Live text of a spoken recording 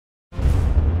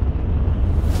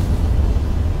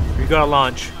got a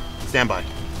launch. Stand by.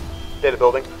 Data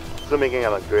building. Zooming in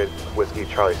on grid Whiskey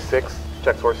Charlie 6.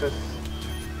 Check sources.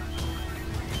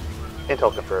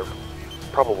 Intel confirmed.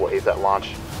 Probable ASAT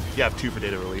launch. You have 2 for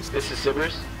data release. This is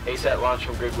Sibers. ASAT launch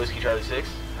from grid Whiskey Charlie 6.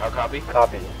 How copy?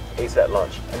 Copy. ASAT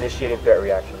launch. Initiating threat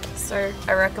reaction. Sir,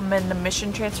 I recommend a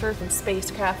mission transfer from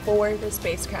Spacecraft 4 to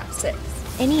Spacecraft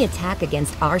 6. Any attack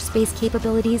against our space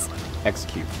capabilities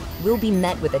Execute. will be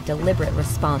met with a deliberate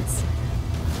response.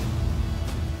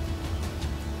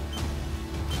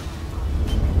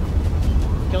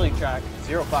 Killing track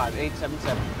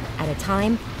 05877. At a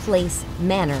time, place,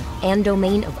 manner, and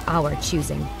domain of our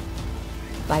choosing.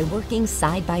 By working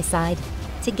side by side,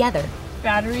 together.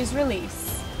 Batteries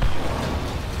release.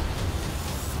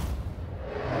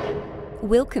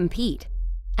 We'll compete,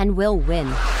 and we'll win.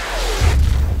 In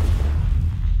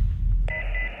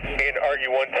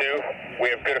RU-12, we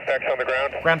have good effects on the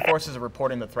ground. Ground forces are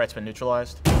reporting the threat's been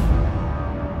neutralized.